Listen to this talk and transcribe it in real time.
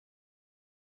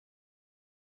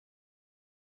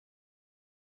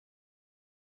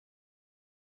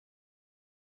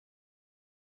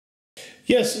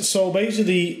Yes, so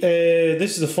basically,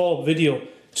 this is a follow-up video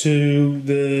to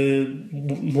the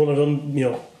one of them,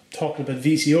 talking about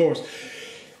VCRs.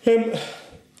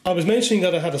 I was mentioning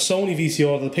that I had a Sony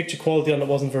VCR, the picture quality on it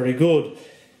wasn't very good.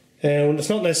 It's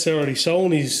not necessarily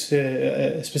Sony's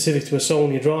specific to a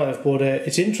Sony drive, but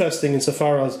it's interesting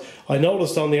insofar as I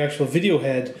noticed on the actual video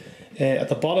head at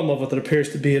the bottom of it there appears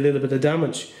to be a little bit of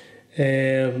damage,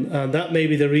 and that may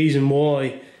be the reason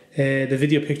why the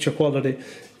video picture quality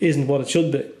isn't what it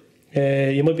should be.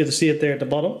 You might be able to see it there at the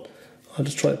bottom. I'll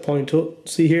just try to point to it.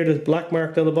 See here the black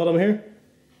mark down the bottom here?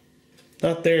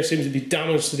 That there seems to be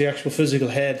damage to the actual physical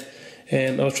head.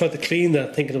 I was trying to clean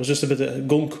that thinking it was just a bit of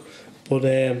gunk, but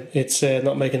it's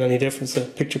not making any difference. The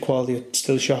picture quality is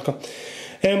still shocking.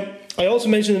 I also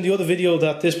mentioned in the other video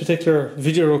that this particular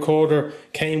video recorder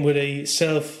came with a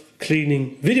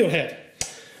self-cleaning video head.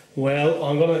 Well,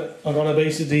 I'm gonna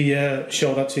basically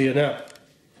show that to you now.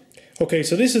 Okay,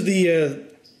 so this is the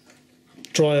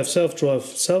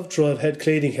self-drive head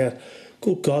cleaning head.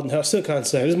 Good God, I still can't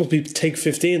say. This must be take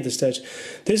 15 at this stage.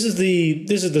 This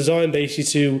is designed basically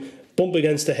to bump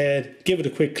against the head, give it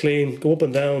a quick clean, go up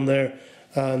and down there,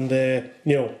 and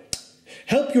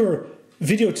help your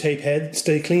videotape head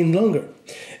stay clean longer.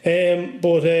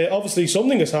 But obviously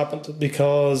something has happened,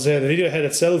 because the video head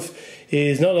itself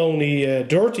is not only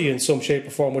dirty in some shape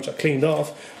or form, which I cleaned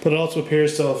off, but it also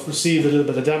appears to have received a little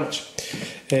bit of damage.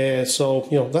 So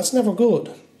that's never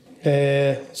good.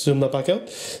 Zoom that back out.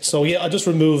 So yeah, I just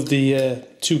removed the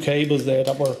two cables there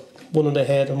that were one in the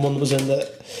head and one was in the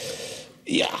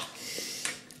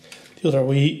other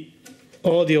wee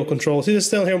audio control. See this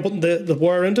down here I'm putting the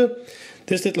wire into?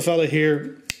 This little fella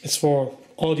here is for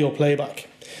audio playback.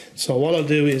 So what I'll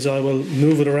do is I will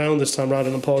move it around this time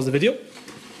rather than pause the video.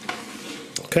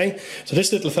 Okay, so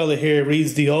this little fella here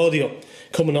reads the audio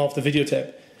coming off the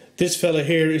videotape. This fella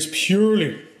here is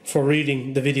purely for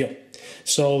reading the video.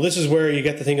 So this is where you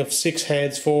get the thing of 6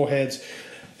 heads, 4 heads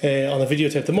on a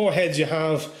videotape. The more heads you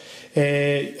have,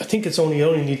 I think it's only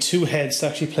need 2 heads to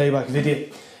actually play back video.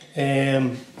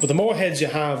 But the more heads you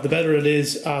have, the better it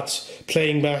is at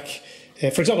playing back.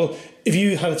 For example, if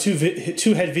you had a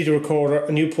 2-head video recorder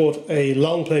and you put a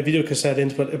long play video cassette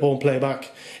into it, it won't play back.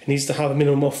 It needs to have a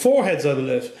minimum of 4 heads, I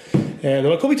believe. And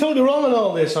I could be totally wrong on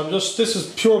all this. This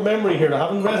is pure memory here. I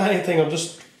haven't read anything. I'm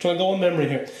just trying to go on memory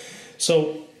here.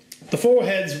 So the 4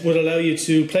 heads would allow you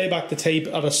to play back the tape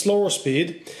at a slower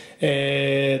speed.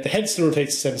 The head still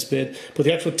rotates the same speed, but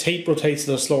the actual tape rotates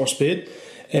at a slower speed.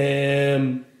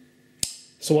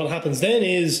 So what happens then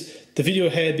is the video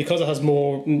head, because it has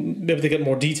more, maybe they get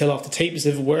more detail off the tape as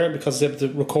everywhere, because it's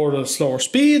able to record at a slower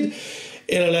speed,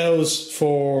 it allows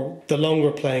for the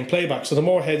longer playback. So the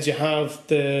more heads you have,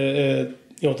 the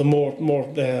more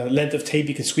length of tape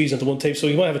you can squeeze into one tape. So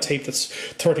you might have a tape that's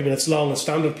 30 minutes long in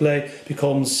standard play,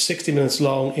 becomes 60 minutes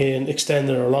long in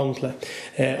extended or long play,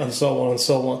 and so on and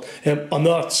so on. I'm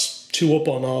not too up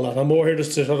on all that. I'm more here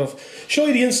just to sort of show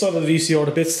you the inside of the VCR,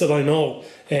 the bits that I know.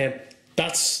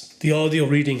 That's the audio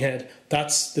reading head.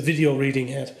 That's the video reading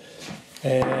head.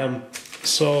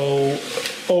 So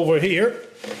over here,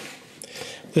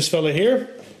 this fella here,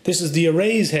 this is the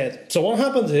erase head. So what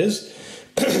happens is,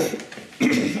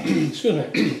 excuse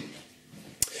me.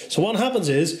 So what happens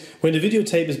is, when the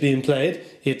videotape is being played,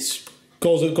 it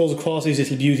goes across these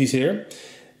little beauties here.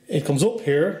 It comes up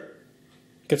here,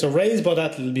 gets erased by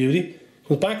that little beauty,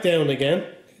 comes back down again,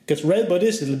 gets read by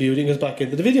this little beauty and goes back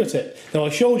into the videotape. Now I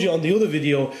showed you on the other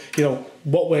video,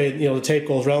 what way the tape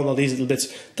goes around all these little bits.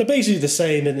 They're basically the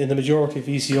same in the majority of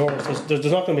VCRs. There's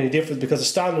not going to be any difference, because the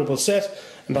standard was set,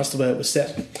 and that's the way it was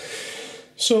set.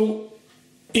 So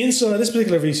inside this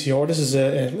particular VCR, this is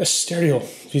a stereo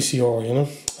VCR,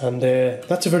 and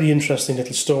that's a very interesting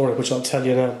little story, which I'll tell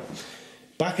you now.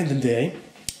 Back in the day,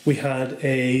 we had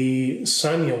a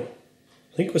Sanyo,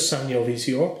 I think it was Sanyo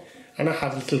VCR, and I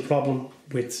had a little problem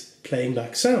with playing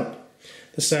back sound.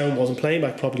 The sound wasn't playing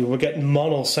back properly. We were getting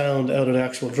mono sound out of the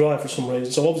actual drive for some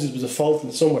reason. So obviously there was a fault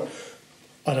in somewhere.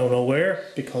 I don't know where,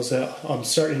 because I'm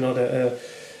certainly not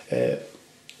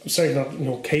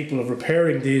capable of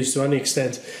repairing these to any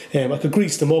extent. I could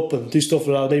grease them up and do stuff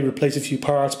like that, maybe replace a few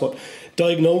parts, but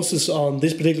diagnosis on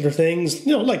this particular things,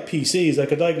 like PCs, I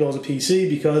could diagnose a PC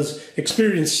because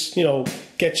experience,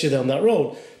 gets you down that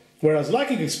road. Whereas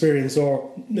lacking experience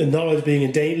or knowledge being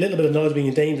a little bit of knowledge being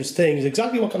a dangerous thing is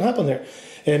exactly what can happen there.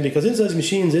 Because inside these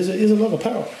machines is a lot of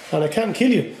power, and it can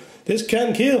kill you. This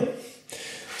can kill.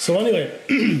 So anyway,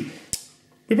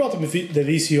 we brought the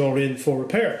VCR in for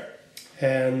repair,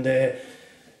 and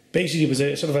basically it was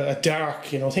a sort of a dark,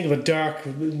 think of a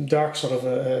dark sort of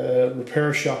a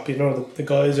repair shop. The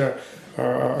guys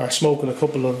are smoking a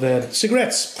couple of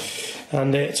cigarettes.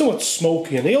 and it's somewhat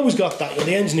smoky, and they always got that.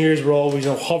 The engineers were always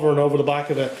hovering over the back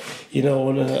of it,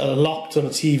 and locked on a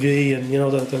TV, and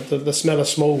the smell of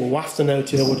smoke wafting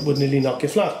out, would nearly knock you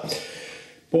flat.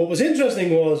 But what was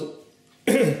interesting was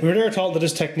we were there talking to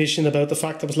this technician about the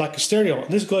fact there was lack of stereo,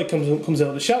 and this guy comes out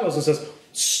of the shadows and says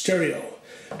stereo.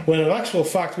 When in actual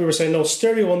fact we were saying no,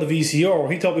 stereo on the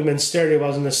VCR. He thought we meant stereo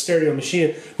as in a stereo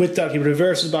machine. With that he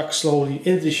reverses back slowly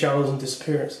into the shadows and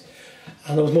disappears.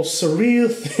 And it was the most surreal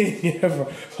thing ever.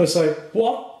 I was like,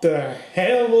 what the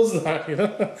hell was that?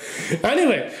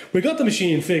 Anyway, we got the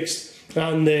machine fixed,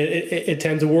 and it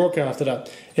tended to work after that.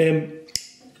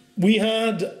 We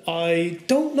had, I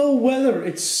don't know whether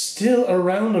it's still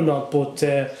around or not, but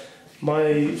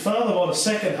my father bought a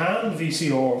second-hand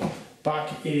VCR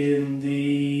back in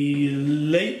the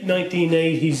late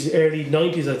 1980s, early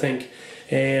 90s, I think.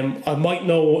 I might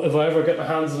know if I ever get my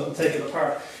hands on it and take it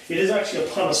apart. It is actually a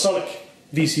Panasonic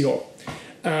VCR.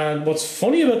 And what's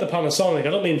funny about the Panasonic, I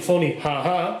don't mean funny,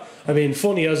 haha, I mean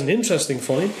funny as in interesting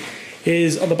funny,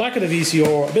 is on the back of the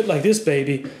VCR, a bit like this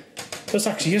baby, there's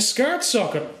actually a SCART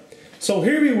socket. So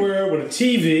here we were with a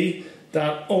TV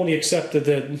that only accepted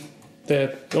these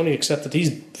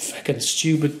fucking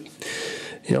stupid,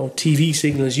 TV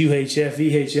signals, UHF,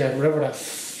 VHF, whatever that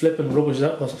flipping rubbish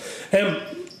that was.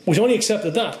 We only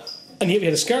accepted that, and yet we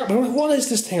had a SCART. We were like, what is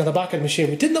this thing on the back of the machine?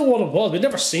 We didn't know what it was. We'd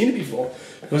never seen it before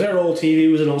because our old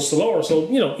TV was an old Solara, so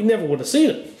you never would have seen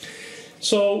it.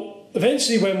 So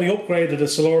eventually, when we upgraded the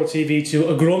Solara TV to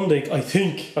a Grundig, I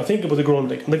think it was a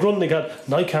Grundig, and the Grundig had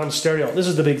Nikon stereo. This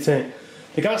is the big thing.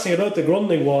 The gas thing about the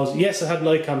Grundig was, yes, it had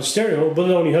Nikon stereo, but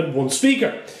it only had one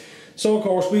speaker. So of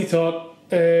course we thought,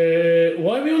 why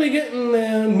are we only getting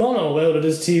mono out of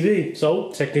this TV?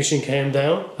 So technician came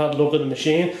down, had a look at the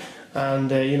machine,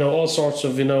 and all sorts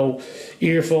of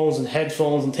earphones and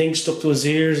headphones and things stuck to his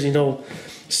ears,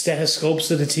 stethoscopes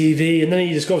to the TV, and then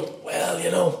he discovered, well,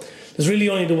 there's really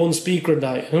only the one speaker in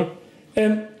that.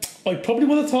 I probably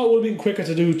would have thought it would have been quicker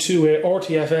to do to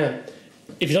RTFM.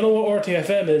 If you don't know what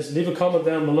RTFM is, leave a comment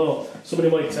down below. Somebody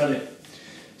might tell you.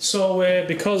 So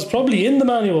because probably in the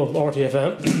manual of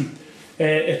RTFM.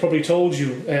 It probably told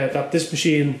you that this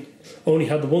machine only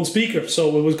had the one speaker,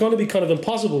 so it was going to be kind of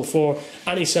impossible for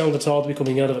any sound at all to be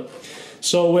coming out of it.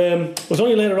 So it was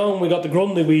only later on when we got the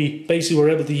Grundig we basically were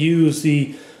able to use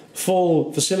the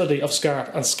full facility of SCART,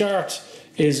 and SCART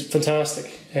is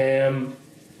fantastic.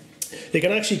 It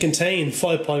can actually contain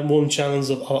 5.1 channels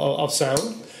of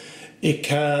sound. It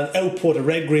can output a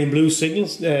red, green, blue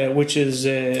signals, which is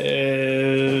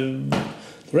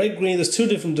red, green. There's two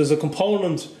different. There's a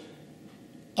component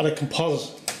and a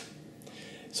composite.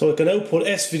 So it can output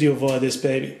S-video via this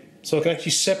baby. So it can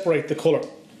actually separate the colour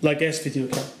like S-video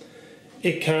can.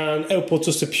 It can output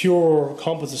just a pure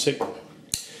composite signal.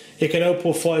 It can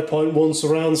output 5.1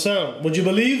 surround sound. Would you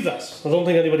believe that? I don't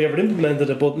think anybody ever implemented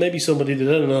it, but maybe somebody did,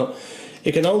 I don't know.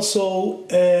 It can also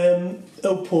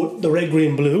output the red,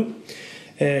 green, blue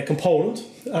component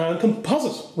and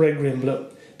composite red, green, blue.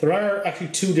 There are actually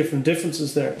two different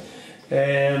differences there.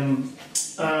 And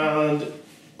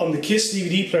on the KISS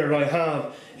DVD player I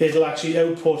have, it'll actually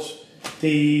output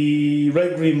the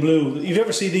red, green, blue. You've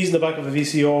ever seen these in the back of a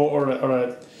VCR or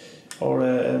a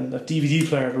DVD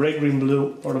player, the red, green,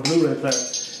 blue, or the Blu-ray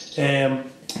player.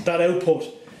 That output,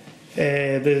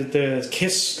 the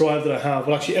KISS drive that I have,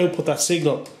 will actually output that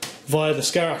signal via the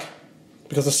SCART,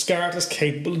 because the SCART is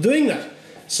capable of doing that.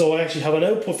 So I actually have an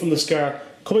output from the SCART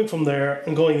coming from there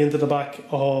and going into the back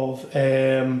of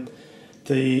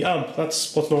the amp.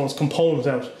 That's what's known as component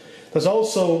out. There's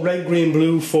also red, green,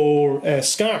 blue for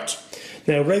SCART.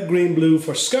 Now red, green, blue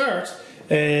for SCART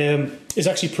is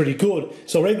actually pretty good.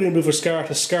 So red, green, blue for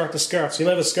SCART is SCART to SCART. So you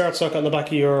may have a SCART socket on the back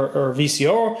of your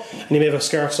VCR, and you may have a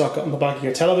SCART socket on the back of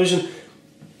your television.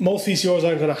 Most VCRs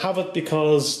aren't going to have it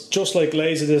because, just like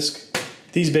Laserdisc,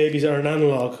 these babies are in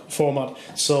analog format.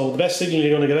 So the best signal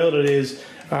you're going to get out of it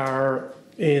are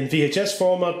in VHS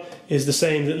format, is the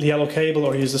same the yellow cable,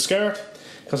 or use the SCART,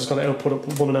 because it's going to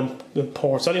output one of them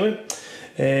ports anyway.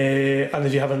 And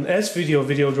if you have an S-video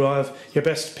video drive, your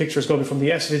best picture is going to be from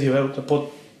the S-video out. But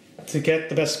to get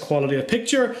the best quality of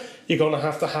picture, you're going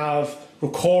to have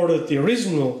recorded the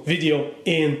original video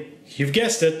in, you've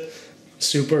guessed it,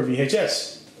 Super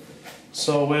VHS.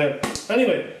 So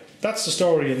anyway, that's the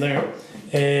story in there.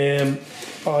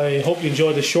 I hope you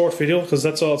enjoyed this short video, because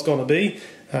that's all it's going to be.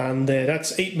 And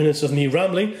that's 8 minutes of me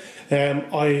rambling.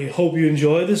 I hope you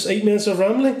enjoy this 8 minutes of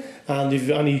rambling, and if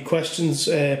you have any questions,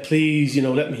 please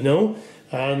let me know.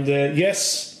 And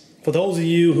yes, for those of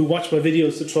you who watch my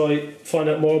videos to try find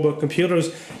out more about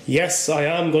computers, yes, I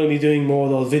am going to be doing more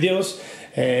of those videos.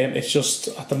 It's just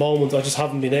at the moment I just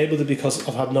haven't been able to, because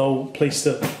I've had no place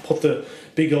to put the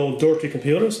big old dirty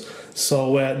computers.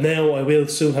 So now I will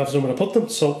soon have somewhere to put them,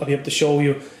 so I'll be able to show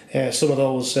you some of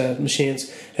those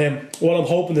machines. What I'm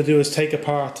hoping to do is take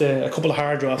apart a couple of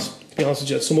hard drives, to be honest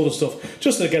with you, some other stuff,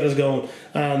 just to get us going.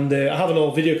 And I have an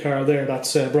old video card there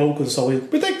that's broken, so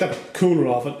we'll take the cooler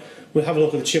off it. We'll have a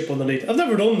look at the chip underneath. I've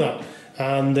never done that,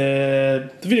 and the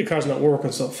video card's not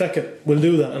working, so feck it, we'll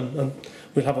do that and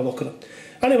we'll have a look at it.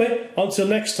 Anyway, until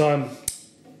next time,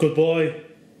 goodbye,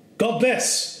 God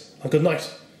bless, and good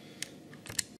night.